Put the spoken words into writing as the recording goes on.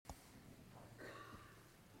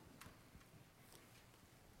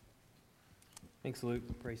Thanks, Luke.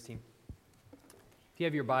 Praise team. If you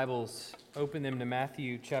have your Bibles, open them to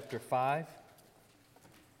Matthew chapter 5.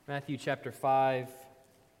 Matthew chapter 5,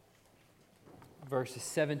 verses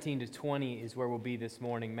 17 to 20 is where we'll be this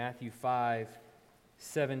morning. Matthew 5,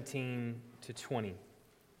 17 to 20.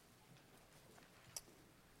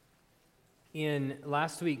 In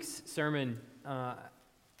last week's sermon,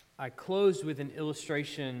 I closed with an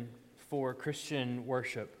illustration for Christian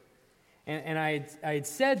worship. And I had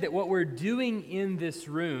said that what we're doing in this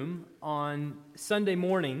room on Sunday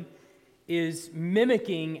morning is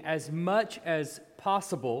mimicking as much as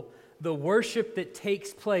possible the worship that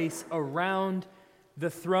takes place around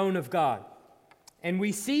the throne of God. And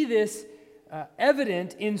we see this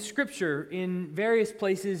evident in Scripture in various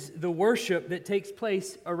places, the worship that takes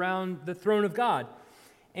place around the throne of God.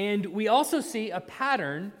 And we also see a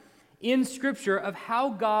pattern in Scripture of how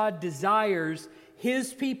God desires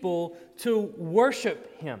His people to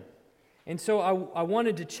worship Him. And so I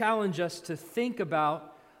wanted to challenge us to think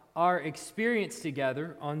about our experience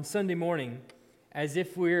together on Sunday morning as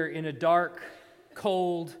if we're in a dark,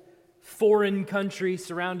 cold, foreign country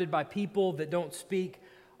surrounded by people that don't speak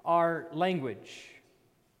our language.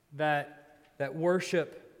 That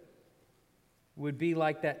worship would be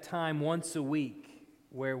like that time once a week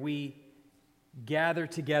where we gather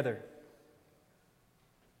together,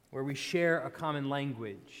 where we share a common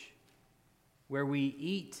language, where we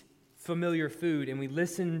eat familiar food and we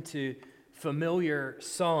listen to familiar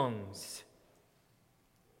songs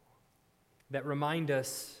that remind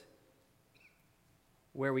us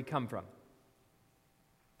where we come from,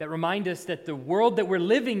 that remind us that the world that we're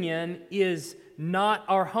living in is not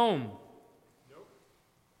our home. Nope.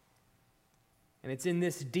 And it's in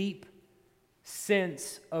this deep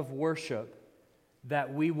sense of worship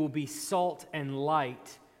that we will be salt and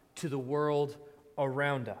light to the world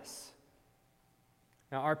around us.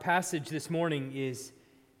 Now, our passage this morning is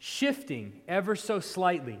shifting ever so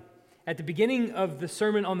slightly. At the beginning of the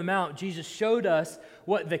Sermon on the Mount, Jesus showed us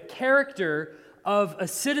what the character of a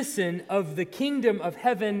citizen of the kingdom of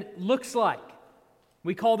heaven looks like.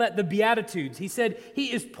 We call that the Beatitudes. He said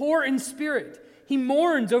he is poor in spirit. He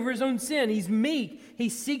mourns over his own sin. He's meek. He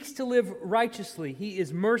seeks to live righteously. He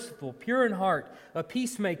is merciful, pure in heart, a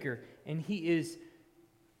peacemaker, and he is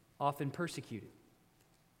often persecuted.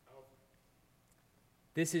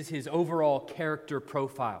 This is his overall character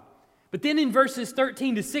profile. But then in verses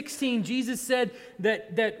 13 to 16, Jesus said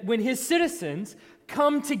that when his citizens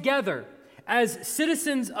come together as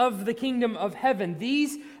citizens of the kingdom of heaven,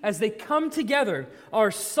 these, as they come together,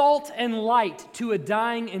 are salt and light to a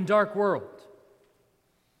dying and dark world.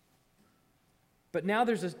 But now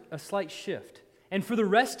there's a slight shift. And for the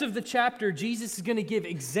rest of the chapter, Jesus is going to give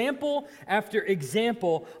example after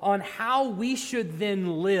example on how we should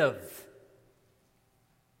then live.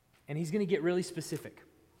 And he's going to get really specific.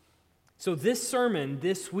 So this sermon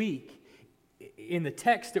this week, in the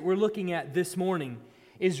text that we're looking at this morning,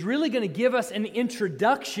 is really going to give us an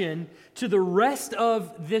introduction to the rest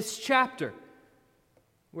of this chapter,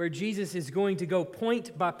 where Jesus is going to go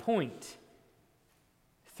point by point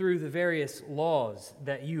through the various laws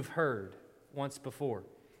that you've heard once before.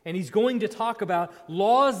 And he's going to talk about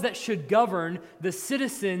laws that should govern the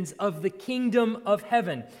citizens of the kingdom of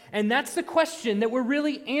heaven. And that's the question that we're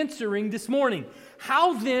really answering this morning.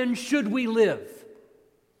 How then should we live?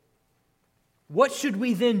 What should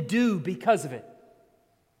we then do because of it?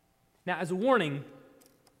 Now, as a warning,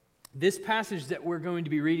 this passage that we're going to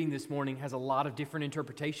be reading this morning has a lot of different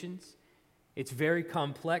interpretations. It's very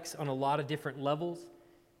complex on a lot of different levels.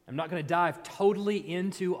 I'm not going to dive totally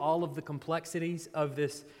into all of the complexities of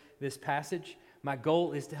this passage. My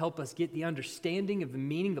goal is to help us get the understanding of the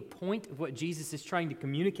meaning, the point of what Jesus is trying to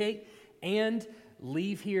communicate, and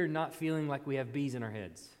leave here not feeling like we have bees in our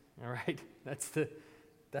heads. All right? That's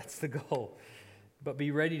the goal. But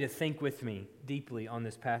be ready to think with me deeply on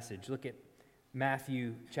this passage. Look at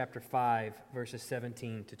Matthew chapter 5, verses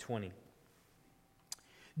 17 to 20.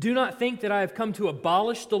 Do not think that I have come to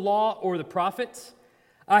abolish the law or the prophets.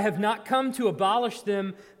 I have not come to abolish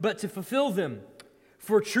them, but to fulfill them.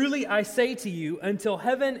 For truly I say to you, until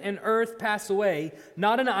heaven and earth pass away,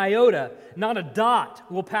 not an iota, not a dot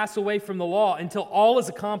will pass away from the law until all is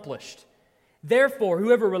accomplished. Therefore,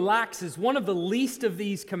 whoever relaxes one of the least of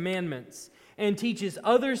these commandments and teaches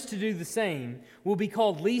others to do the same will be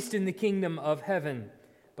called least in the kingdom of heaven.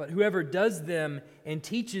 But whoever does them and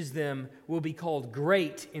teaches them will be called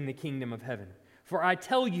great in the kingdom of heaven. For I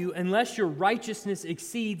tell you, unless your righteousness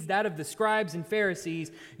exceeds that of the scribes and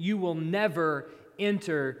Pharisees, you will never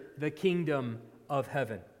enter the kingdom of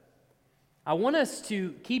heaven. I want us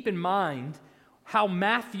to keep in mind how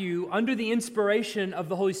Matthew, under the inspiration of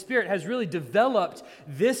the Holy Spirit, has really developed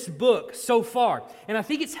this book so far. And I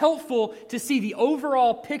think it's helpful to see the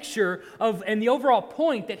overall picture and the overall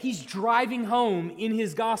point that he's driving home in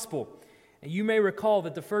his gospel. And you may recall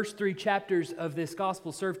that the first 3 chapters of this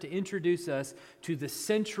gospel serve to introduce us to the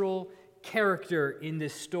central character in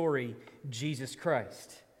this story, Jesus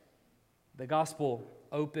Christ. The gospel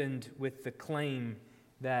opened with the claim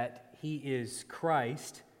that he is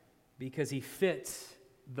Christ, because he fits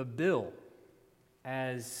the bill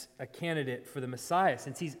as a candidate for the Messiah,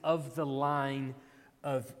 since he's of the line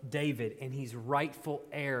of David and he's rightful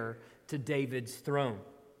heir to David's throne.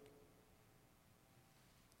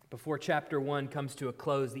 Before chapter 1 comes to a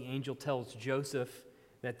close, the angel tells Joseph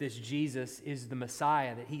that this Jesus is the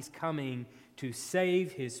Messiah, that he's coming to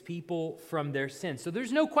save his people from their sins. So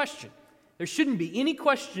there's no question. There shouldn't be any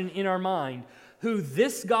question in our mind who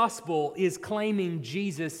this gospel is claiming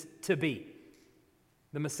Jesus to be,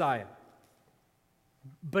 the Messiah.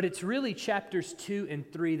 But it's really chapters 2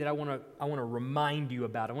 and 3 that I want to remind you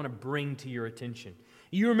about. I want to bring to your attention.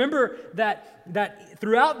 You remember that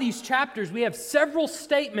throughout these chapters we have several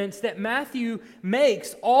statements that Matthew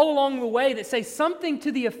makes all along the way that say something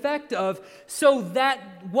to the effect of, so that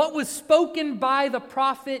what was spoken by the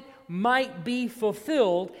prophet might be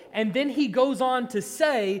fulfilled. And then he goes on to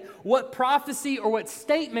say what prophecy or what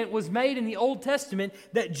statement was made in the Old Testament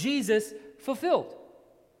that Jesus fulfilled.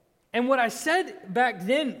 And what I said back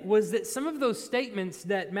then was that some of those statements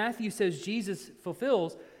that Matthew says Jesus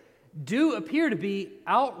fulfills do appear to be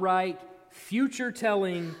outright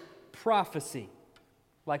future-telling prophecy,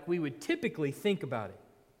 like we would typically think about it.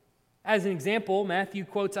 As an example, Matthew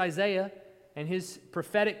quotes Isaiah and his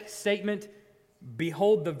prophetic statement,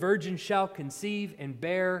 "Behold, the virgin shall conceive and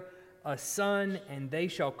bear a son, and they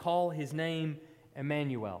shall call his name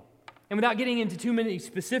Emmanuel." And without getting into too many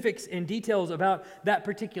specifics and details about that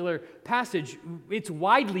particular passage, it's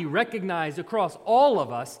widely recognized across all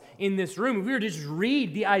of us in this room. If we were to just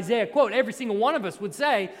read the Isaiah quote, every single one of us would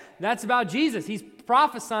say, that's about Jesus. He's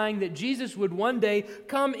prophesying that Jesus would one day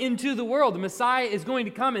come into the world. The Messiah is going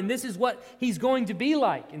to come, and this is what he's going to be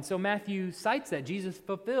like. And so Matthew cites that. Jesus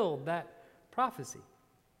fulfilled that prophecy.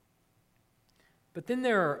 But then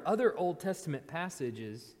there are other Old Testament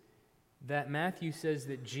passages that Matthew says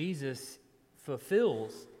that Jesus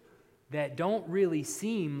fulfills that don't really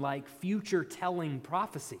seem like future-telling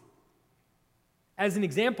prophecy. As an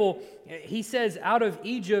example, he says out of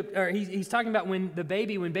Egypt, or he's talking about when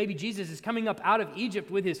baby Jesus is coming up out of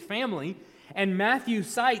Egypt with his family, and Matthew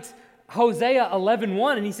cites Hosea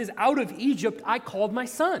 11:1, and he says, "Out of Egypt I called my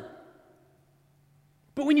son."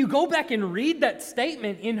 But when you go back and read that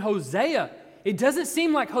statement in Hosea, it doesn't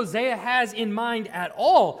seem like Hosea has in mind at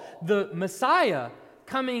all the Messiah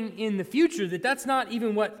coming in the future, that's not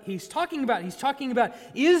even what he's talking about. He's talking about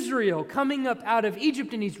Israel coming up out of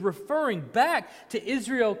Egypt, and he's referring back to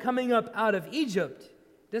Israel coming up out of Egypt.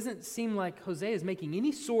 It doesn't seem like Hosea is making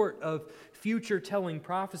any sort of future-telling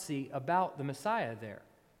prophecy about the Messiah there.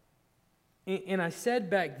 And I said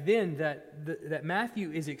back then that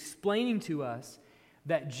Matthew is explaining to us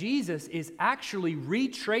that Jesus is actually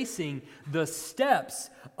retracing the steps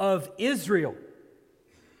of Israel.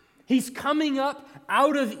 He's coming up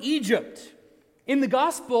out of Egypt. In the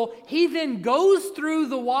gospel, he then goes through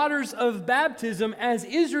the waters of baptism as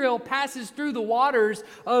Israel passes through the waters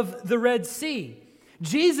of the Red Sea.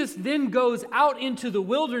 Jesus then goes out into the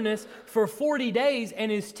wilderness for 40 days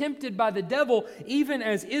and is tempted by the devil, even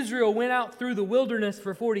as Israel went out through the wilderness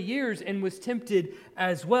for 40 years and was tempted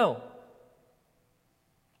as well.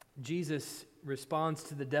 Jesus responds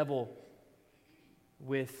to the devil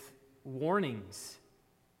with warnings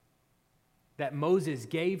that Moses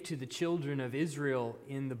gave to the children of Israel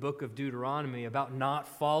in the book of Deuteronomy about not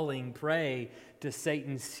falling prey to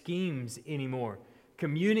Satan's schemes anymore,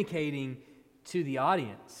 communicating to the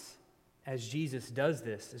audience as Jesus does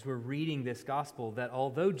this, as we're reading this gospel, that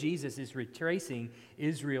although Jesus is retracing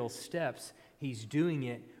Israel's steps, he's doing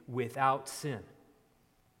it without sin,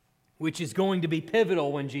 which is going to be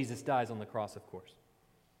pivotal when Jesus dies on the cross, of course.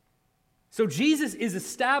 So Jesus is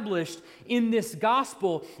established in this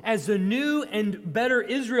gospel as the new and better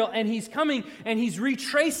Israel, and he's coming and he's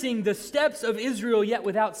retracing the steps of Israel yet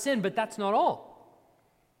without sin, but that's not all.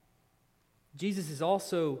 Jesus is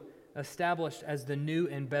also established as the new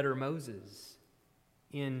and better Moses.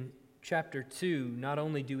 In chapter 2, not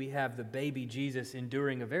only do we have the baby Jesus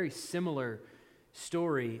enduring a very similar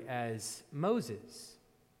story as Moses,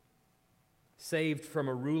 saved from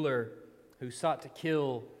a ruler who sought to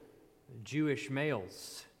kill Jewish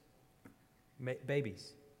males,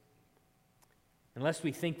 babies. Unless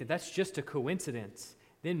we think that that's just a coincidence,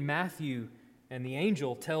 then Matthew And the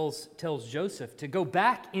angel tells Joseph to go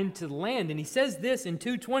back into the land. And he says this in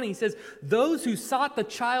 2:20. He says, "Those who sought the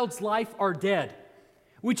child's life are dead,"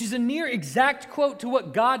 which is a near exact quote to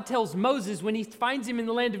what God tells Moses when he finds him in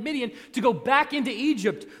the land of Midian to go back into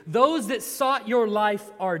Egypt. "Those that sought your life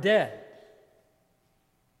are dead."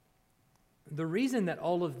 The reason that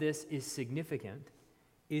all of this is significant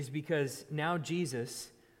is because now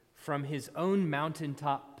Jesus, from his own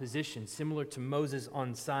mountaintop position, similar to Moses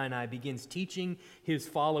on Sinai, begins teaching his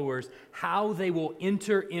followers how they will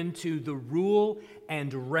enter into the rule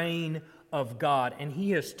and reign of God. And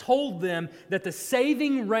he has told them that the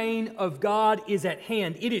saving reign of God is at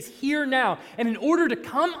hand. It is here now. And in order to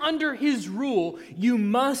come under his rule, you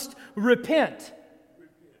must repent.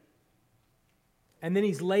 And then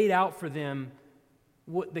he's laid out for them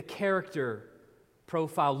what the character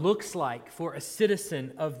profile looks like for a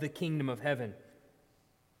citizen of the kingdom of heaven.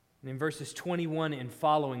 And in verses 21 and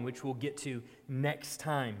following, which we'll get to next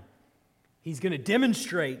time, he's going to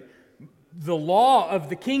demonstrate the law of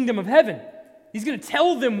the kingdom of heaven. He's going to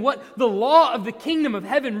tell them what the law of the kingdom of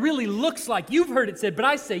heaven really looks like. You've heard it said, but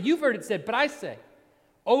I say. You've heard it said, but I say.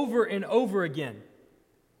 Over and over again.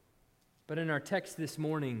 But in our text this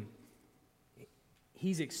morning,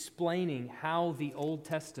 he's explaining how the Old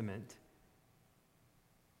Testament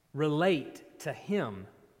relate to him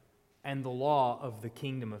and the law of the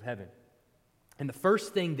kingdom of heaven. And the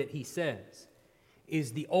first thing that he says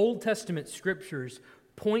is the Old Testament scriptures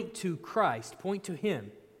point to Christ, point to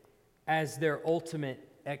him as their ultimate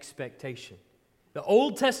expectation. The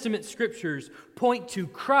Old Testament scriptures point to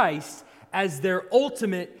Christ as their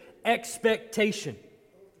ultimate expectation.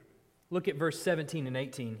 Look at verse 17 and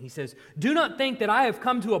 18. He says, "Do not think that I have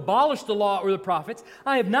come to abolish the law or the prophets.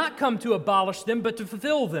 I have not come to abolish them, but to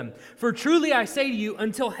fulfill them. For truly I say to you,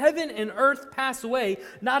 until heaven and earth pass away,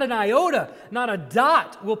 not an iota, not a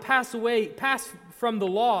dot will pass from the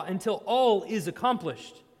law until all is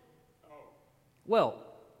accomplished." Well,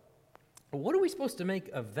 what are we supposed to make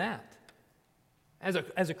of that? As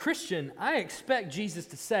a Christian, I expect Jesus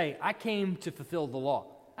to say, "I came to fulfill the law."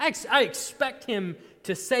 I expect him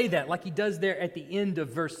to say that like he does there at the end of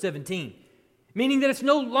verse 17. Meaning that it's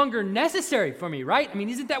no longer necessary for me, right? I mean,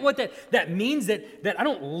 isn't that what that means? That I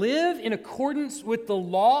don't live in accordance with the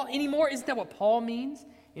law anymore? Isn't that what Paul means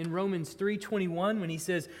in Romans 3:21 when he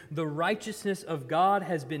says, "The righteousness of God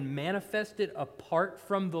has been manifested apart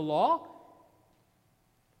from the law"?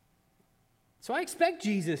 So I expect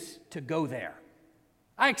Jesus to go there.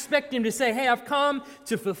 I expect him to say, "Hey, I've come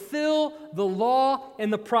to fulfill the law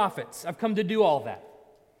and the prophets. I've come to do all that."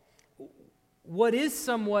 What is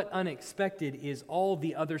somewhat unexpected is all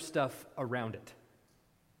the other stuff around it.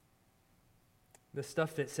 The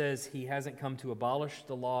stuff that says he hasn't come to abolish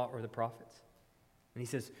the law or the prophets. And he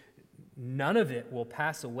says, none of it will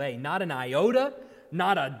pass away, not an iota,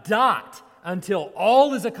 not a dot, until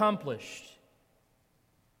all is accomplished.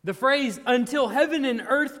 The phrase, "until heaven and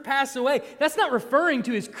earth pass away," that's not referring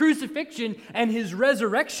to his crucifixion and his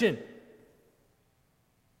resurrection.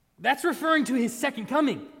 That's referring to his second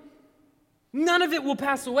coming. None of it will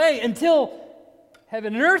pass away until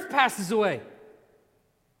heaven and earth passes away.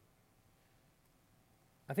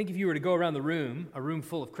 I think if you were to go around the room, a room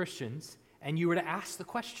full of Christians, and you were to ask the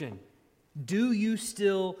question, do you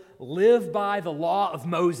still live by the law of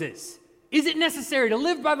Moses? Is it necessary to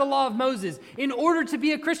live by the law of Moses in order to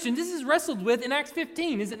be a Christian? This is wrestled with in Acts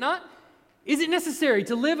 15, is it not? Is it necessary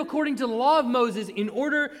to live according to the law of Moses in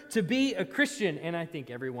order to be a Christian? And I think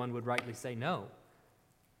everyone would rightly say, no.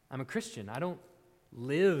 I'm a Christian. I don't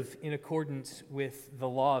live in accordance with the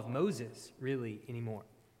law of Moses really anymore.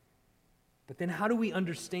 But then how do we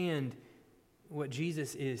understand what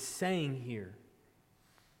Jesus is saying here?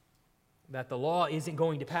 That the law isn't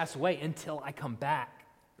going to pass away until I come back.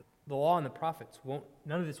 The law and the prophets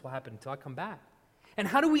none of this will happen until I come back. And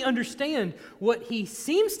how do we understand what he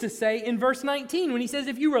seems to say in verse 19 when he says,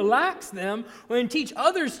 if you relax them and teach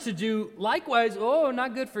others to do likewise,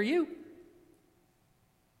 not good for you.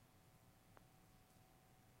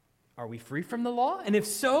 Are we free from the law? And if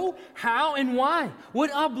so, how and why?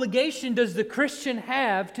 What obligation does the Christian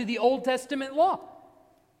have to the Old Testament law?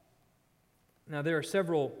 Now, there are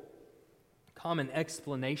several common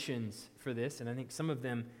explanations for this, and I think some of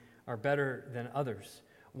them are better than others.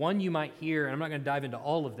 One you might hear, and I'm not going to dive into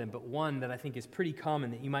all of them, but one that I think is pretty common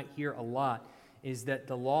that you might hear a lot is that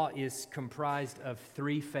the law is comprised of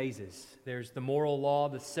three phases. There's the moral law,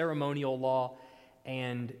 the ceremonial law,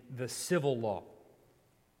 and the civil law.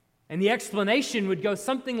 And the explanation would go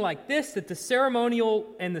something like this, that the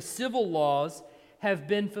ceremonial and the civil laws have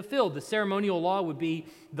been fulfilled. The ceremonial law would be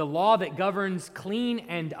the law that governs clean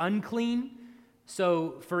and unclean,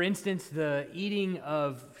 So, for instance, the eating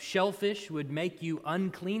of shellfish would make you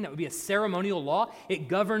unclean. That would be a ceremonial law. It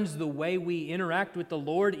governs the way we interact with the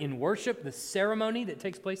Lord in worship, the ceremony that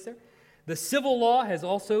takes place there. The civil law has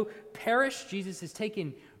also perished. Jesus has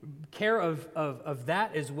taken care of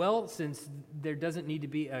that as well, since there doesn't need to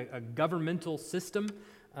be a governmental system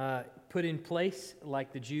put in place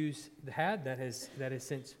like the Jews had that has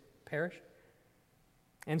since perished.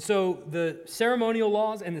 And so the ceremonial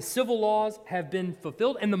laws and the civil laws have been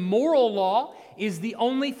fulfilled, and the moral law is the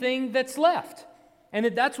only thing that's left. And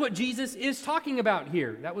that's what Jesus is talking about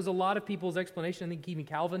here. That was a lot of people's explanation. I think even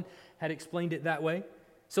Calvin had explained it that way.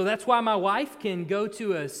 So that's why my wife can go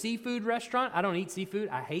to a seafood restaurant. I don't eat seafood.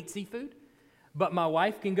 I hate seafood. But my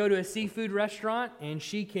wife can go to a seafood restaurant, and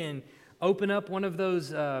she can open up one of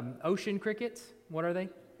those ocean crickets. What are they?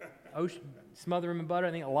 Smother them in butter.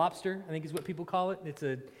 I think a lobster, I think is what people call it. It's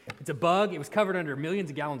a bug. It was covered under millions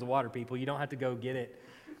of gallons of water, people. You don't have to go get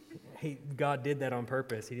it. God did that on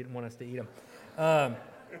purpose. He didn't want us to eat them.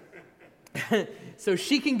 So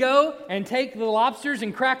she can go and take the lobsters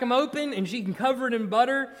and crack them open, and she can cover it in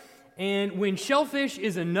butter. And when shellfish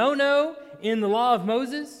is a no-no in the law of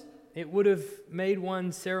Moses, it would have made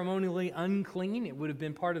one ceremonially unclean. It would have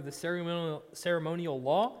been part of the ceremonial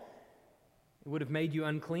law. It would have made you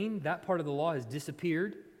unclean. That part of the law has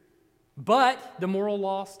disappeared. But the moral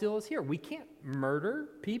law still is here. We can't murder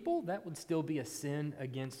people. That would still be a sin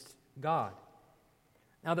against God.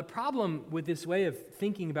 Now, the problem with this way of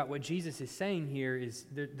thinking about what Jesus is saying here is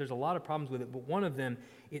there's a lot of problems with it, but one of them,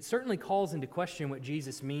 it certainly calls into question what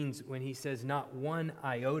Jesus means when he says, not one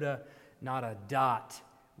iota, not a dot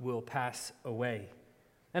will pass away.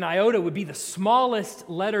 An iota would be the smallest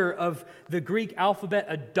letter of the Greek alphabet.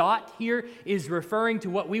 A dot here is referring to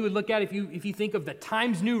what we would look at if you think of the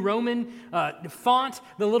Times New Roman font,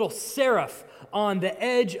 the little serif on the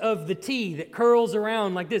edge of the T that curls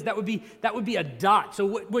around like this. That would be a dot. So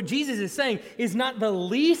what Jesus is saying is not the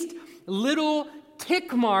least little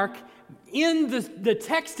tick mark in the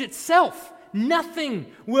text itself. Nothing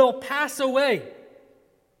will pass away.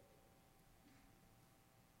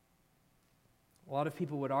 A lot of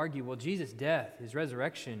people would argue, well, Jesus' death, his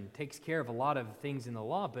resurrection, takes care of a lot of things in the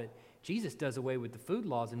law, but Jesus does away with the food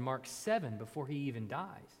laws in Mark 7 before he even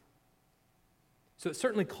dies. So it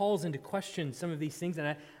certainly calls into question some of these things,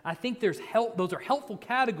 and I think those are helpful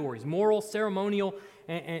categories, moral, ceremonial,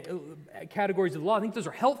 and categories of the law. I think those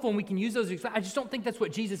are helpful, and we can use those. I just don't think that's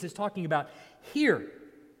what Jesus is talking about here.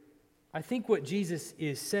 I think what Jesus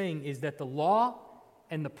is saying is that the law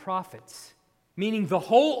and the prophets, meaning the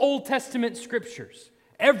whole Old Testament scriptures,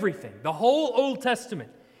 everything, the whole Old Testament,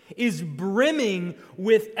 is brimming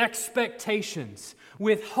with expectations,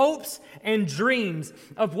 with hopes and dreams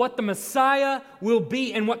of what the Messiah will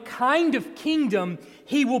be and what kind of kingdom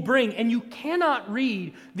he will bring. And you cannot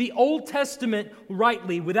read the Old Testament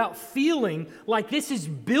rightly without feeling like this is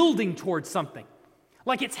building towards something,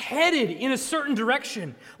 like it's headed in a certain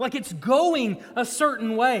direction, like it's going a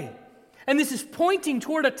certain way. And this is pointing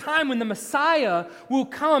toward a time when the Messiah will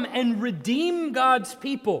come and redeem God's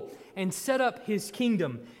people and set up his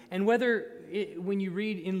kingdom. And when you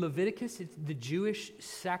read in Leviticus, it's the Jewish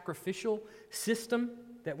sacrificial system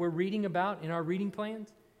that we're reading about in our reading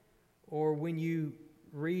plans, or when you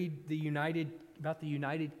read about the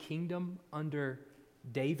United Kingdom under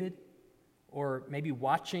David, or maybe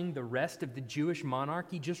watching the rest of the Jewish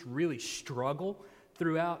monarchy just really struggle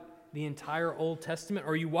throughout the entire Old Testament,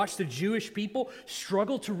 or you watch the Jewish people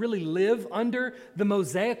struggle to really live under the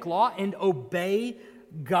Mosaic law and obey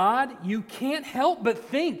God, you can't help but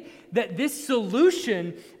think that this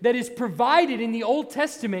solution that is provided in the Old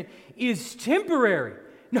Testament is temporary.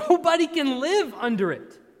 Nobody can live under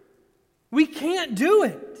it. We can't do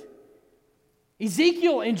it.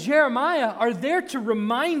 Ezekiel and Jeremiah are there to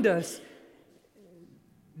remind us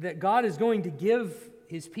that God is going to give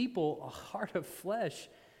his people a heart of flesh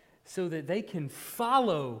so that they can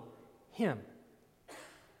follow him.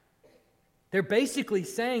 They're basically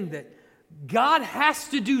saying that God has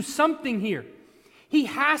to do something here. He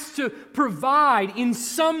has to provide in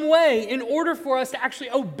some way in order for us to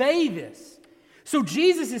actually obey this. So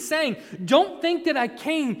Jesus is saying, don't think that I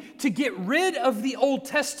came to get rid of the Old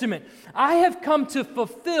Testament. I have come to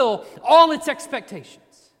fulfill all its expectations.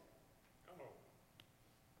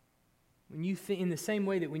 When you in the same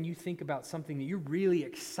way that when you think about something that you're really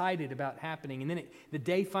excited about happening, and then the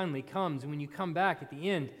day finally comes, and when you come back at the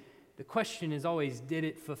end, the question is always, did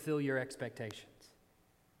it fulfill your expectations?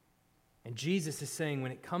 And Jesus is saying,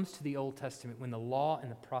 when it comes to the Old Testament, when the law and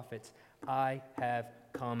the prophets, I have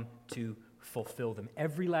come to fulfill them.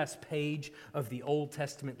 Every last page of the Old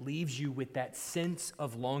Testament leaves you with that sense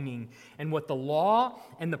of longing. And what the law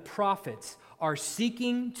and the prophets are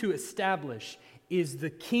seeking to establish is the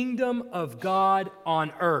kingdom of God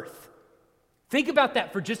on earth. Think about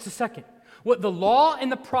that for just a second. What the law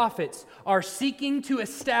and the prophets are seeking to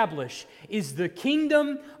establish is the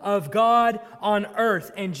kingdom of God on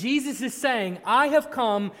earth. And Jesus is saying, I have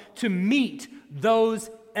come to meet those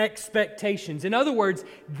expectations. In other words,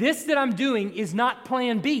 this that I'm doing is not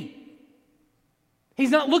plan B. He's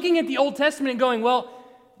not looking at the Old Testament and going, well,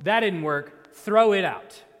 that didn't work, throw it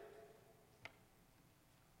out.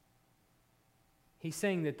 He's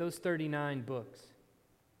saying that those 39 books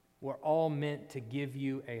were all meant to give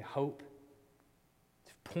you a hope,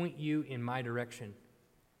 to point you in my direction,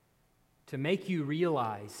 to make you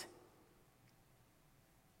realize,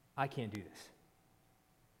 I can't do this.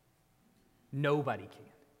 Nobody can.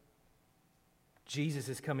 Jesus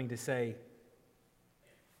is coming to say,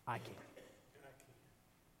 I can.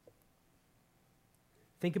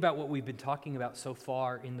 Think about what we've been talking about so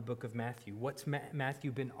far in the book of Matthew. What's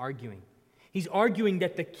Matthew been arguing? He's arguing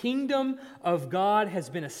that the kingdom of God has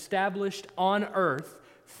been established on earth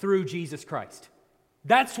through Jesus Christ.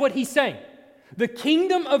 That's what he's saying. The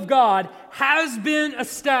kingdom of God has been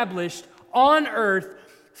established on earth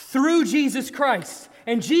through Jesus Christ.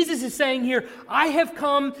 And Jesus is saying here, I have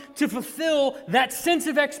come to fulfill that sense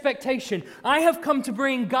of expectation. I have come to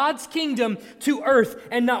bring God's kingdom to earth,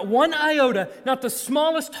 and not one iota, not the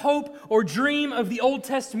smallest hope or dream of the Old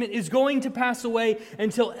Testament is going to pass away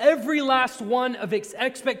until every last one of its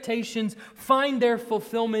expectations find their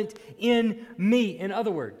fulfillment in me. In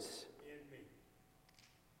other words,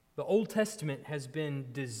 the Old Testament has been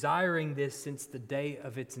desiring this since the day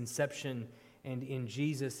of its inception, and in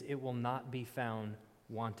Jesus it will not be found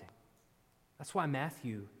wanting. That's why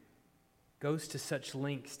Matthew goes to such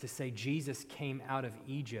lengths to say Jesus came out of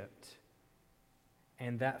Egypt,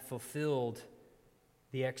 and that fulfilled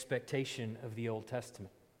the expectation of the Old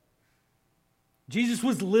Testament. Jesus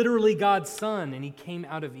was literally God's son, and he came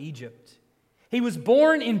out of Egypt. He was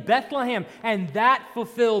born in Bethlehem, and that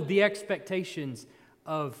fulfilled the expectations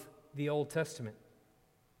of the Old Testament.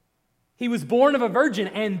 He was born of a virgin,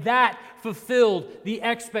 and that fulfilled the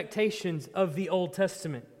expectations of the Old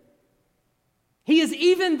Testament. He is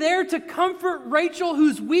even there to comfort Rachel,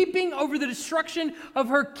 who's weeping over the destruction of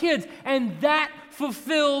her kids, and that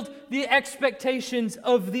fulfilled the expectations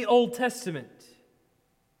of the Old Testament.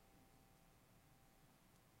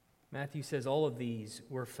 Matthew says all of these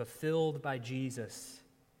were fulfilled by Jesus,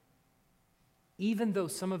 even though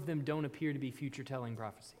some of them don't appear to be future-telling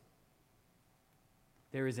prophecy.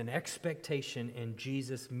 There is an expectation, and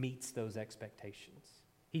Jesus meets those expectations.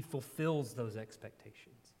 He fulfills those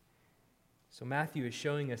expectations. So Matthew is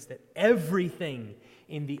showing us that everything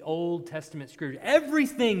in the Old Testament Scripture,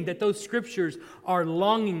 everything that those Scriptures are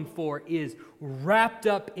longing for is wrapped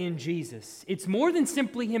up in Jesus. It's more than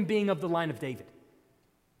simply him being of the line of David.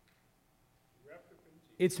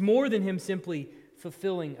 It's more than him simply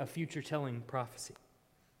fulfilling a future-telling prophecy.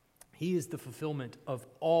 He is the fulfillment of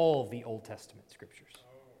all the Old Testament Scriptures.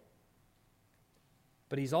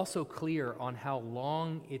 But he's also clear on how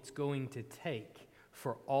long it's going to take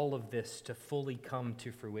for all of this to fully come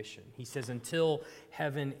to fruition. He says, until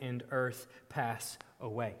heaven and earth pass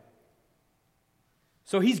away.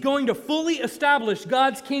 So he's going to fully establish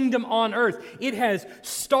God's kingdom on earth. It has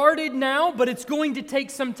started now, but it's going to take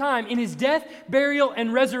some time. In his death, burial,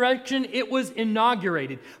 and resurrection, it was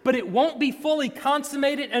inaugurated. But it won't be fully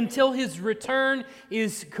consummated until his return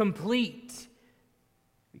is complete.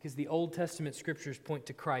 Because the Old Testament Scriptures point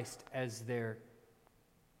to Christ as their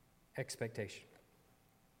expectation.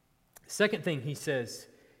 The second thing he says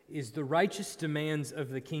is the righteous demands of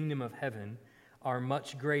the kingdom of heaven are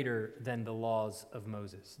much greater than the laws of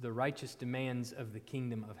Moses. The righteous demands of the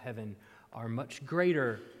kingdom of heaven are much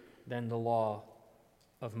greater than the law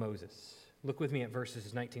of Moses. Look with me at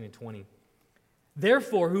verses 19 and 20.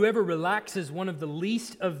 Therefore, whoever relaxes one of the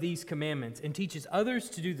least of these commandments and teaches others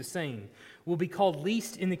to do the same will be called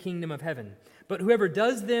least in the kingdom of heaven. But whoever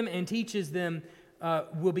does them and teaches them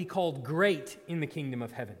will be called great in the kingdom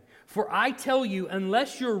of heaven. For I tell you,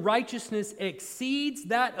 unless your righteousness exceeds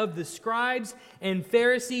that of the scribes and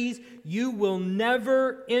Pharisees, you will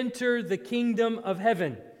never enter the kingdom of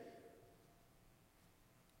heaven.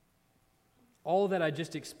 All that I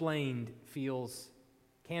just explained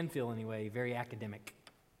can feel anyway, very academic.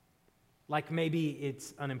 Like maybe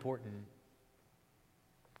it's unimportant.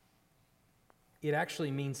 It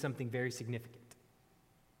actually means something very significant.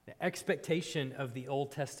 The expectation of the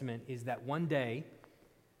Old Testament is that one day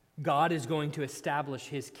God is going to establish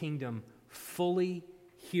his kingdom fully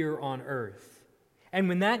here on earth. And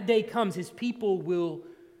when that day comes, his people will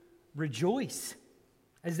rejoice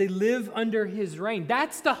as they live under his reign.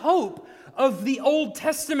 That's the hope of the Old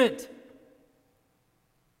Testament.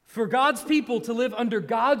 For God's people to live under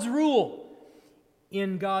God's rule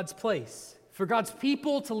in God's place. For God's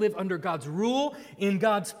people to live under God's rule in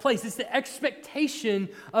God's place. It's the expectation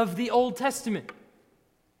of the Old Testament.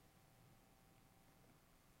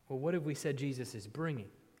 Well, what have we said Jesus is bringing?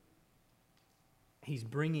 He's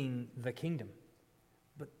bringing the kingdom.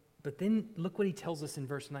 But then look what he tells us in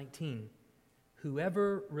verse 19.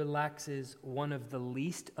 Whoever relaxes one of the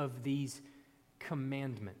least of these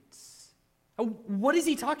commandments. Oh, what is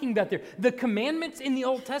he talking about there? The commandments in the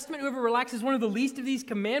Old Testament? Whoever relaxes one of the least of these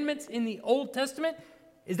commandments in the Old Testament?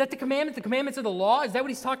 Is that the commandment? The commandments of the law? Is that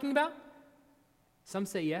what he's talking about? Some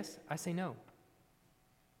say yes. I say no.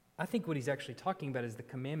 I think what he's actually talking about is the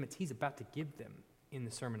commandments he's about to give them in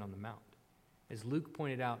the Sermon on the Mount. As Luke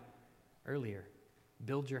pointed out earlier,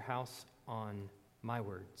 build your house on my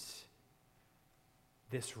words.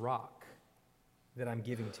 This rock that I'm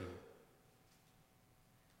giving to you.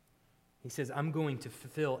 He says, I'm going to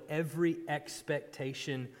fulfill every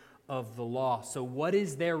expectation of the law. So what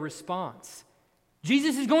is their response?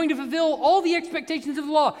 Jesus is going to fulfill all the expectations of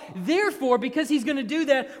the law. Therefore, because he's going to do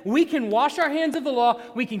that, we can wash our hands of the law,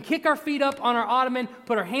 we can kick our feet up on our ottoman,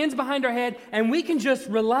 put our hands behind our head, and we can just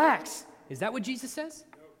relax. Is that what Jesus says?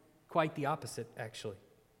 No. Quite the opposite, actually.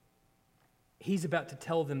 He's about to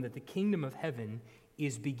tell them that the kingdom of heaven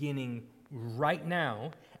is beginning right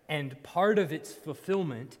now, and part of its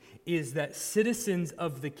fulfillment is that citizens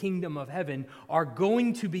of the kingdom of heaven are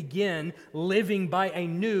going to begin living by a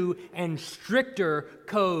new and stricter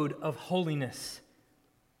code of holiness,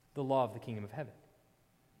 the law of the kingdom of heaven.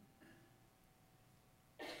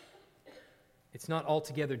 It's not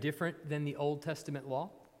altogether different than the Old Testament law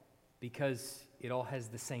because it all has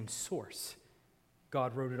the same source.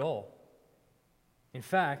 God wrote it all. In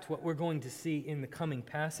fact, what we're going to see in the coming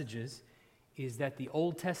passages is that the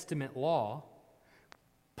Old Testament law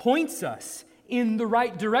points us in the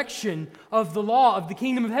right direction of the law of the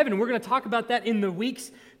kingdom of heaven. We're going to talk about that in the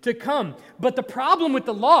weeks to come. But the problem with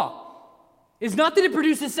the law is not that it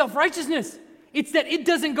produces self-righteousness. It's that it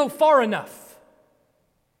doesn't go far enough.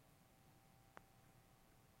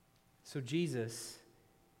 So Jesus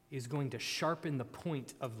is going to sharpen the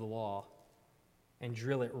point of the law and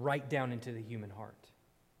drill it right down into the human heart.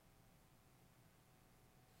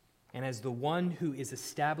 And as the one who is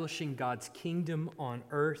establishing God's kingdom on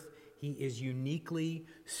earth, he is uniquely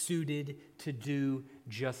suited to do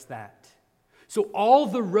just that. So all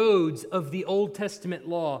the roads of the Old Testament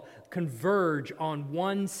law converge on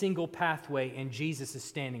one single pathway, and Jesus is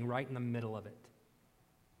standing right in the middle of it.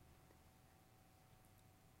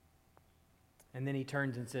 And then he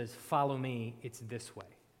turns and says, "Follow me, it's this way."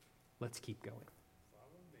 Let's keep going.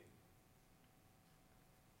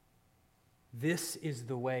 This is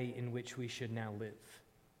the way in which we should now live.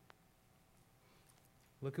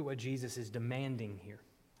 Look at what Jesus is demanding here.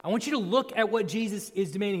 I want you to look at what Jesus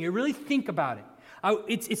is demanding here. Really think about it.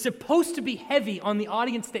 It's supposed to be heavy on the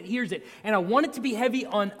audience that hears it, and I want it to be heavy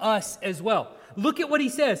on us as well. Look at what he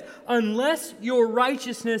says. Unless your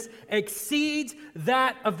righteousness exceeds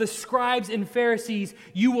that of the scribes and Pharisees,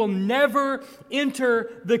 you will never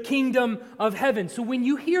enter the kingdom of heaven. So when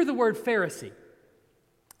you hear the word Pharisee,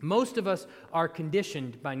 most of us are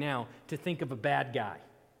conditioned by now to think of a bad guy.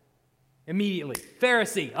 Immediately.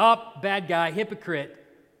 Pharisee, bad guy, hypocrite,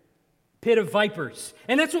 pit of vipers.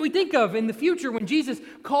 And that's what we think of in the future when Jesus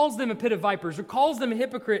calls them a pit of vipers or calls them a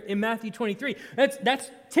hypocrite in Matthew 23. That's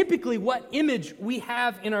typically what image we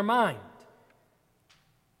have in our mind.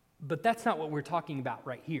 But that's not what we're talking about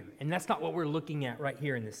right here. And that's not what we're looking at right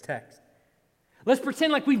here in this text. Let's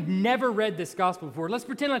pretend like we've never read this gospel before. Let's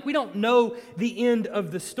pretend like we don't know the end of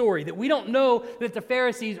the story, that we don't know that the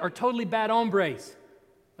Pharisees are totally bad hombres.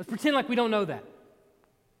 Let's pretend like we don't know that.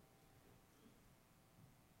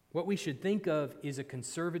 What we should think of is a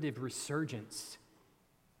conservative resurgence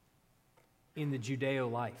in the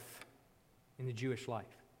Judeo life, in the Jewish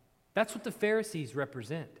life. That's what the Pharisees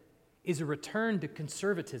represent, is a return to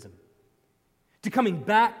conservatism, to coming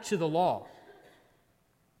back to the law.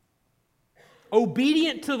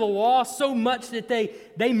 Obedient to the law so much that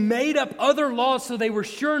they made up other laws so they were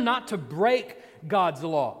sure not to break God's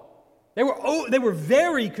law. They were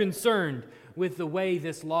very concerned with the way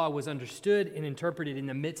this law was understood and interpreted in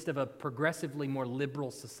the midst of a progressively more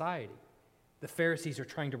liberal society. The Pharisees are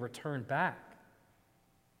trying to return back.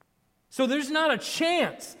 So there's not a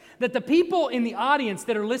chance that the people in the audience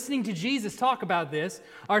that are listening to Jesus talk about this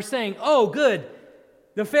are saying, "Oh, good,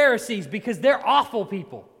 the Pharisees, because they're awful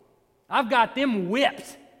people. I've got them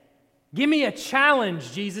whipped. Give me a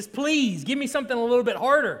challenge, Jesus, please. Give me something a little bit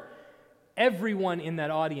harder. Everyone in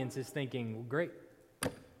that audience is thinking, well, great.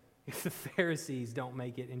 If the Pharisees don't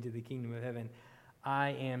make it into the kingdom of heaven, I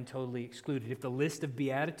am totally excluded. If the list of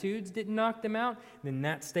Beatitudes didn't knock them out, then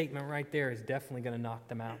that statement right there is definitely going to knock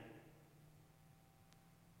them out.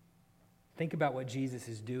 Think about what Jesus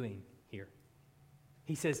is doing here.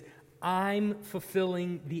 He says, I'm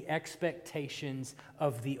fulfilling the expectations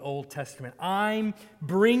of the Old Testament. I'm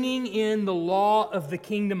bringing in the law of the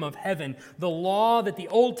kingdom of heaven, the law that the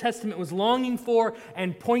Old Testament was longing for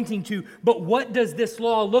and pointing to. But what does this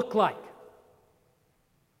law look like?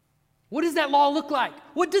 What does that law look like?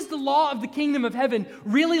 What does the law of the kingdom of heaven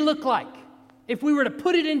really look like if we were to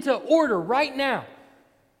put it into order right now?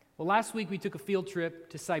 Well, last week we took a field trip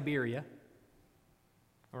to Siberia.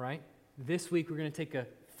 All right? This week we're going to take a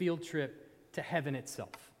field trip to heaven itself.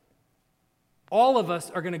 All of us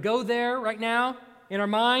are going to go there right now in our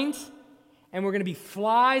minds, and we're going to be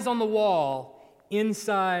flies on the wall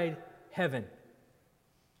inside heaven.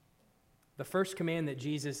 The first command that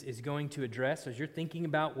Jesus is going to address, as you're thinking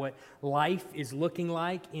about what life is looking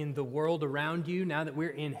like in the world around you, now that we're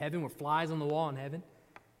in heaven, we're flies on the wall in heaven.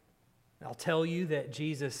 I'll tell you that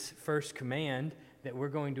Jesus' first command that we're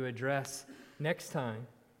going to address next time,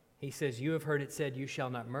 he says, you have heard it said, you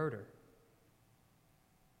shall not murder.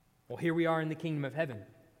 Well, here we are in the kingdom of heaven.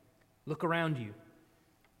 Look around you.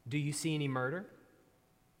 Do you see any murder?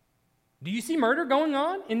 Do you see murder going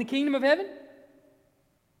on in the kingdom of heaven?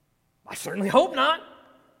 I certainly hope not.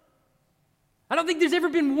 I don't think there's ever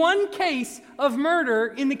been one case of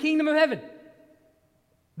murder in the kingdom of heaven.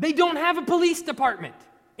 They don't have a police department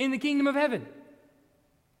in the kingdom of heaven.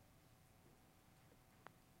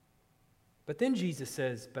 But then Jesus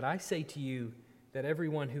says, but I say to you that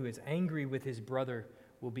everyone who is angry with his brother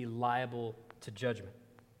will be liable to judgment.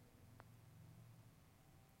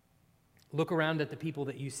 Look around at the people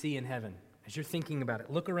that you see in heaven. As you're thinking about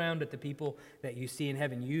it, look around at the people that you see in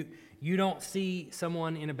heaven. You don't see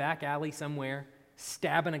someone in a back alley somewhere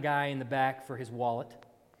stabbing a guy in the back for his wallet.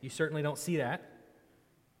 You certainly don't see that.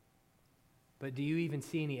 But do you even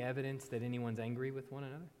see any evidence that anyone's angry with one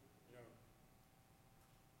another?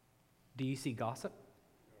 Do you see gossip?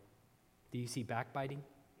 No. Do you see backbiting?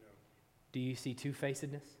 No. Do you see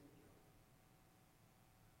two-facedness?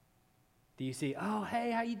 Do you see, oh,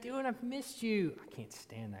 hey, how you doing? I've missed you. I can't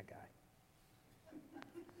stand that guy.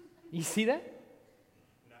 You see that?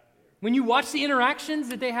 When you watch the interactions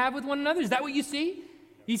that they have with one another, is that what you see?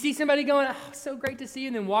 You see somebody going, oh, so great to see you,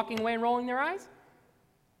 and then walking away and rolling their eyes?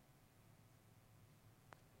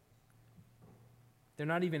 They're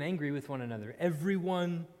not even angry with one another.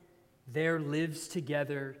 Everyone there lives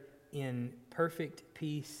together in perfect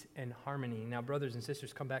peace and harmony. Now, brothers and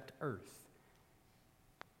sisters, come back to earth.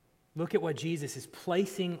 Look at what Jesus is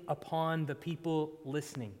placing upon the people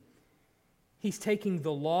listening. He's taking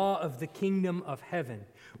the law of the kingdom of heaven,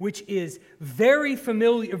 which is very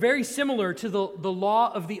familiar, very similar to the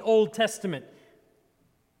law of the Old Testament,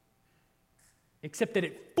 except that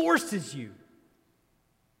it forces you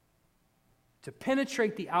to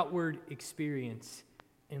penetrate the outward experience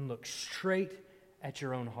and look straight at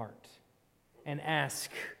your own heart and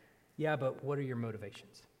ask, yeah, but what are your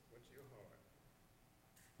motivations? What's your heart?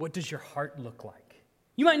 What does your heart look like?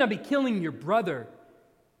 You might not be killing your brother,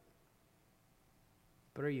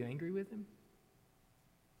 but are you angry with him?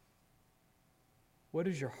 What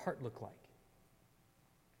does your heart look like?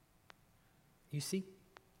 You see,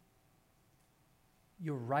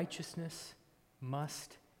 your righteousness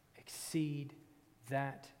must exceed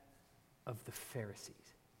that of the Pharisees.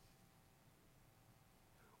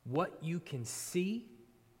 What you can see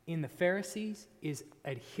in the Pharisees is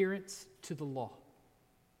adherence to the law.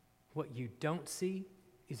 What you don't see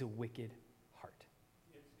is a wicked heart.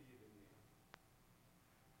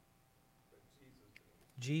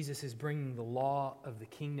 Jesus is bringing the law of the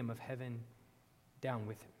kingdom of heaven down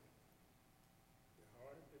with him.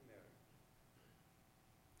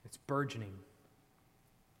 It's burgeoning.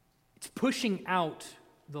 It's pushing out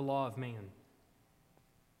the law of man.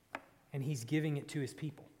 And he's giving it to his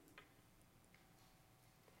people.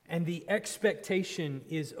 And the expectation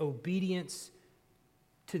is obedience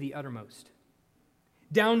to the uttermost.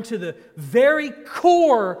 Down to the very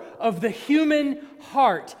core of the human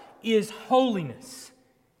heart is holiness.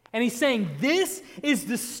 And he's saying this is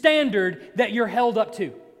the standard that you're held up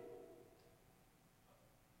to.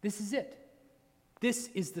 This is it. This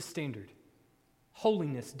is the standard.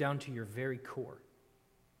 Holiness down to your very core.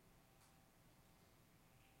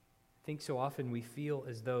 I think so often we feel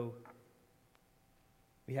as though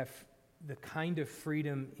we have the kind of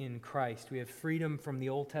freedom in Christ. We have freedom from the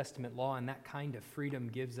Old Testament law, and that kind of freedom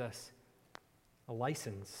gives us a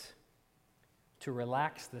license to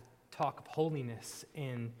relax the talk of holiness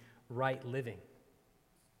and right living.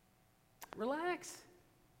 Relax.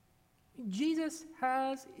 Jesus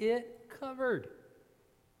has it covered.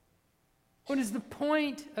 What is the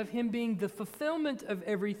point of him being the fulfillment of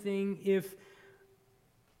everything if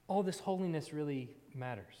all this holiness really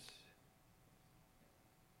matters?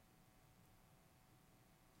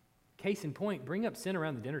 Case in point, bring up sin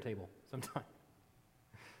around the dinner table sometime.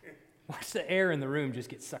 Watch the air in the room just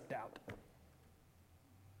get sucked out.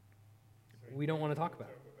 We don't want to talk about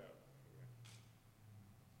it.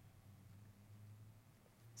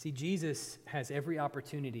 See, Jesus has every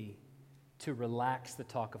opportunity to relax the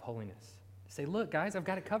talk of holiness. Say, look, guys, I've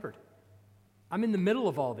got it covered. I'm in the middle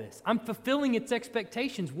of all this. I'm fulfilling its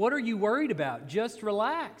expectations. What are you worried about? Just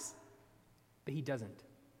relax. But he doesn't.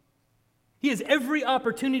 He has every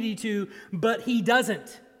opportunity to, but he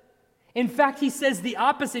doesn't. In fact, he says the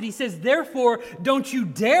opposite. He says, therefore, don't you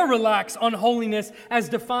dare relax on holiness as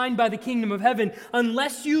defined by the kingdom of heaven.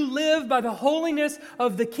 Unless you live by the holiness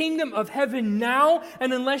of the kingdom of heaven now,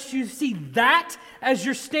 and unless you see that as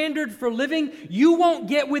your standard for living, you won't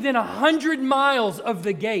get within 100 miles of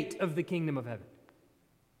the gate of the kingdom of heaven.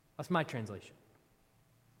 That's my translation.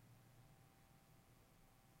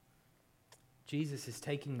 Jesus is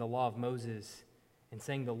taking the law of Moses and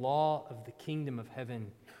saying the law of the kingdom of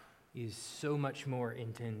heaven is so much more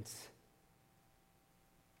intense.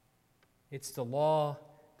 It's the law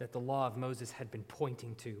that the law of Moses had been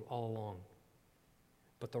pointing to all along.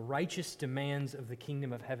 But the righteous demands of the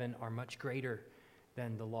kingdom of heaven are much greater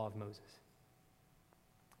than the law of Moses.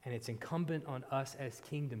 And it's incumbent on us as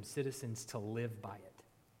kingdom citizens to live by it.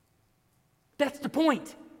 That's the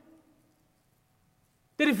point.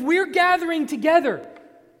 That if we're gathering together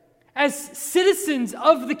as citizens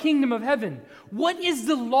of the kingdom of heaven, what is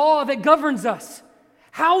the law that governs us?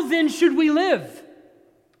 How then should we live?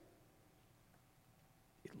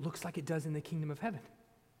 It looks like it does in the kingdom of heaven.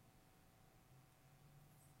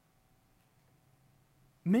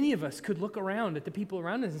 Many of us could look around at the people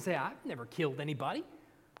around us and say, I've never killed anybody.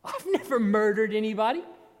 I've never murdered anybody.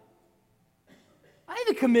 I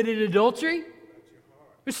haven't committed adultery.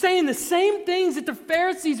 We're saying the same things that the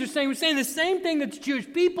Pharisees are saying. We're saying the same thing that the Jewish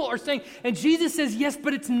people are saying. And Jesus says, yes,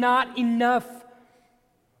 but it's not enough.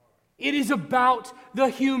 It is about the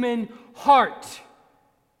human heart.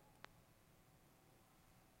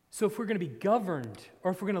 So if we're going to be governed,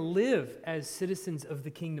 or if we're going to live as citizens of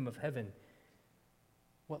the kingdom of heaven,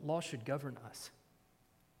 what law should govern us?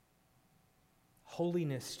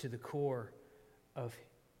 Holiness to the core of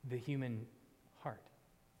the human heart.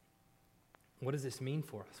 What does this mean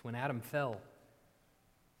for us? When Adam fell,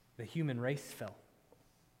 the human race fell.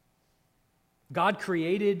 God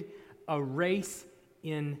created a race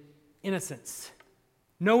in innocence,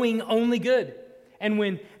 knowing only good. And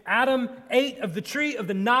when Adam ate of the tree of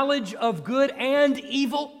the knowledge of good and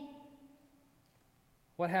evil,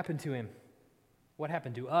 what happened to him? What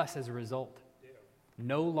happened to us as a result?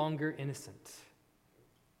 No longer innocent.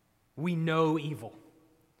 We know evil.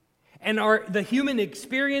 And the human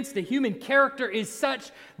experience, the human character is such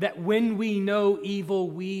that when we know evil,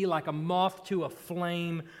 we, like a moth to a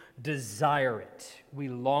flame, desire it. We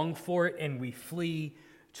long for it and we flee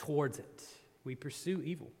towards it. We pursue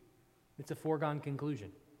evil. It's a foregone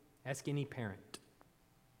conclusion. Ask any parent.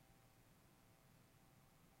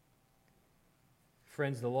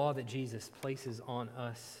 Friends, the law that Jesus places on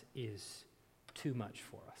us is too much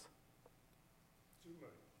for us.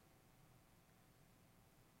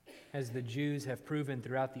 As the Jews have proven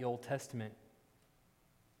throughout the Old Testament,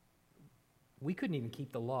 we couldn't even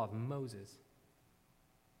keep the law of Moses.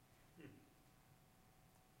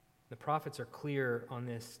 The prophets are clear on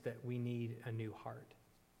this, that we need a new heart.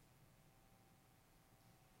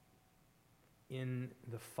 In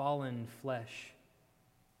the fallen flesh,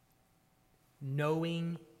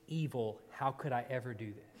 knowing evil, how could I ever do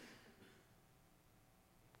this?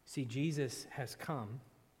 See, Jesus has come,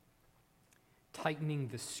 tightening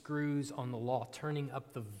the screws on the law, turning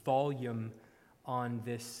up the volume on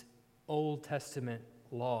this Old Testament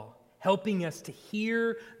law, helping us to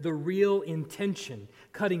hear the real intention,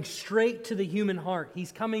 cutting straight to the human heart.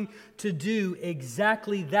 He's coming to do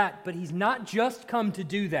exactly that, but he's not just come to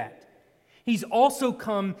do that. He's also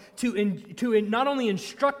come to not only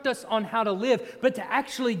instruct us on how to live, but to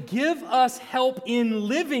actually give us help in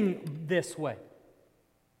living this way.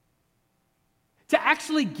 To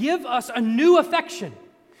actually give us a new affection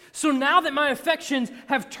So now that my affections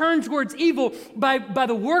have turned towards evil by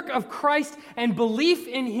the work of Christ and belief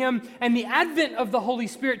in Him and the advent of the Holy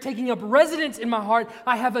Spirit taking up residence in my heart,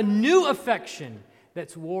 I have a new affection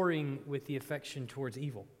that's warring with the affection towards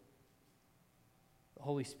evil. The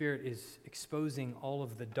Holy Spirit is exposing all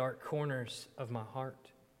of the dark corners of my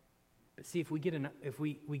heart. But see, if we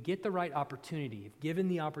get the right opportunity, if given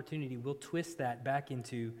the opportunity, we'll twist that back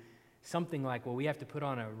into something like, well, we have to put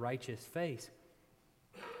on a righteous face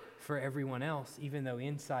for everyone else, even though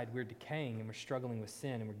inside we're decaying and we're struggling with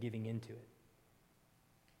sin and we're giving into it.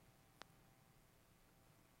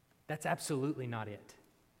 That's absolutely not it.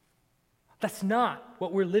 That's not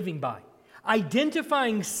what we're living by.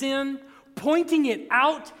 Identifying sin, pointing it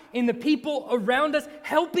out in the people around us,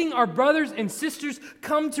 helping our brothers and sisters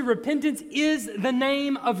come to repentance is the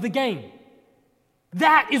name of the game.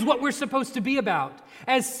 That is what we're supposed to be about.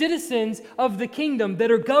 As citizens of the kingdom that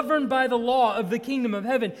are governed by the law of the kingdom of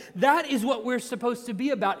heaven, that is what we're supposed to be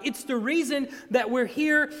about. It's the reason that we're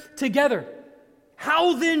here together.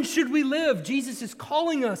 How then should we live? Jesus is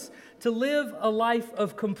calling us to live a life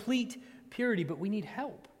of complete purity, but we need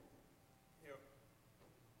help.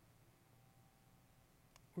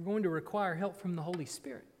 We're going to require help from the Holy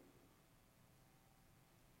Spirit.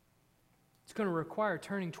 It's going to require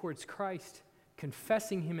turning towards Christ,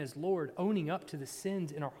 confessing Him as Lord, owning up to the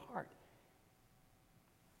sins in our heart,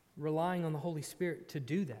 relying on the Holy Spirit to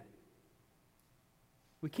do that.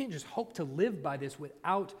 We can't just hope to live by this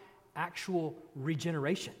without actual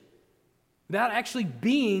regeneration, without actually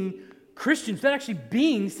being Christians, without actually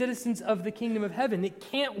being citizens of the kingdom of heaven. It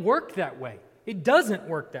can't work that way. It doesn't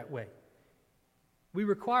work that way. We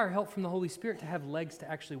require help from the Holy Spirit to have legs to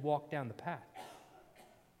actually walk down the path.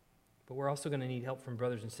 But we're also going to need help from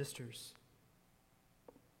brothers and sisters.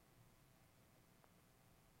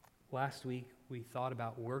 Last week, we thought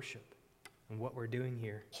about worship and what we're doing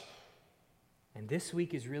here. And this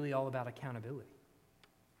week is really all about accountability.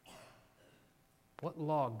 What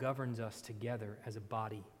law governs us together as a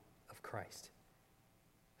body of Christ?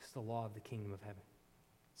 It's the law of the kingdom of heaven.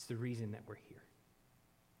 It's the reason that we're here.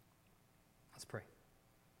 Let's pray.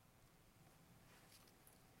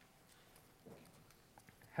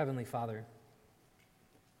 Heavenly Father,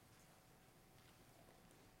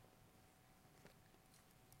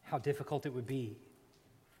 how difficult it would be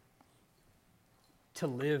to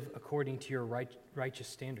live according to your righteous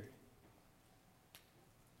standard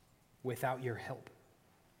without your help.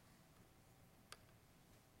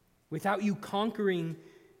 Without you conquering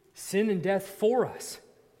sin and death for us.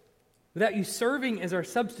 Without you serving as our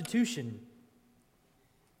substitution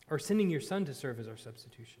or sending your Son to serve as our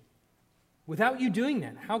substitution. Without you doing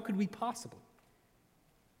that, how could we possibly?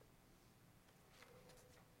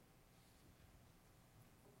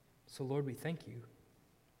 So, Lord, we thank you.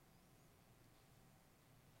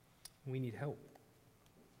 We need help.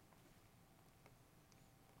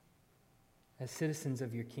 As citizens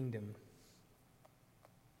of your kingdom,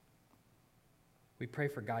 we pray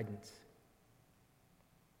for guidance.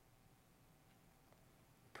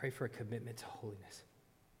 Pray for a commitment to holiness.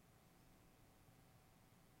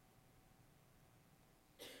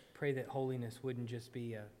 Pray that holiness wouldn't just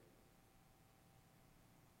be a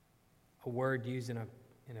word used in a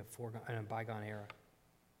bygone era.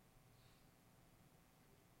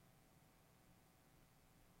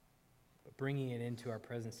 But bringing it into our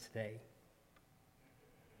presence today.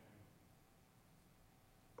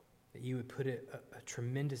 That you would put a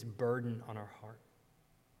tremendous burden on our heart.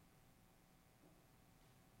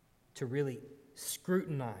 To really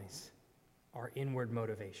scrutinize our inward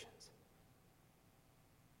motivations.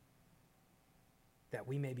 That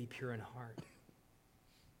we may be pure in heart.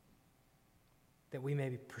 That we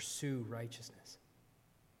may pursue righteousness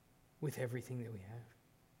with everything that we have.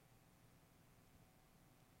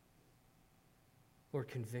 Lord,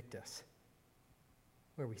 convict us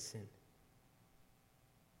where we sin.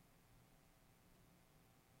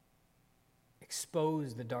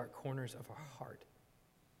 Expose the dark corners of our heart.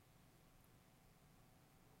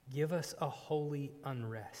 Give us a holy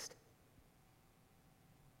unrest.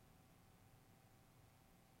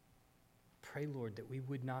 Pray, Lord, that we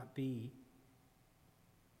would not be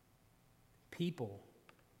people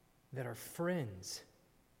that are friends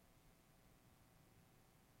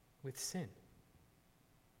with sin.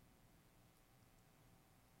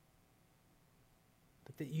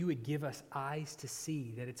 But that you would give us eyes to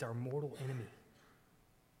see that it's our mortal enemy.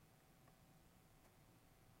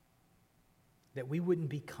 That we wouldn't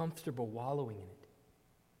be comfortable wallowing in it,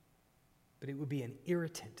 but it would be an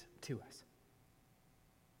irritant to us.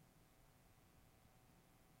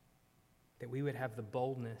 That we would have the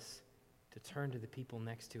boldness to turn to the people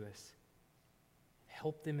next to us,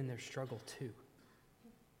 help them in their struggle too.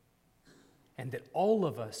 And that all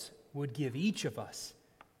of us would give each of us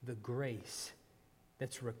the grace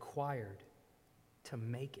that's required to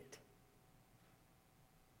make it.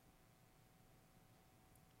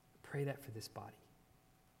 Pray that for this body.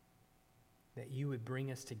 That you would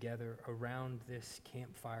bring us together around this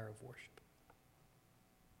campfire of worship.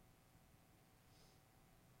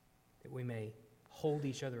 That we may hold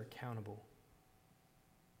each other accountable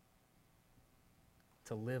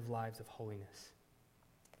to live lives of holiness.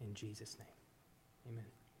 In Jesus' name,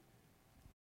 amen.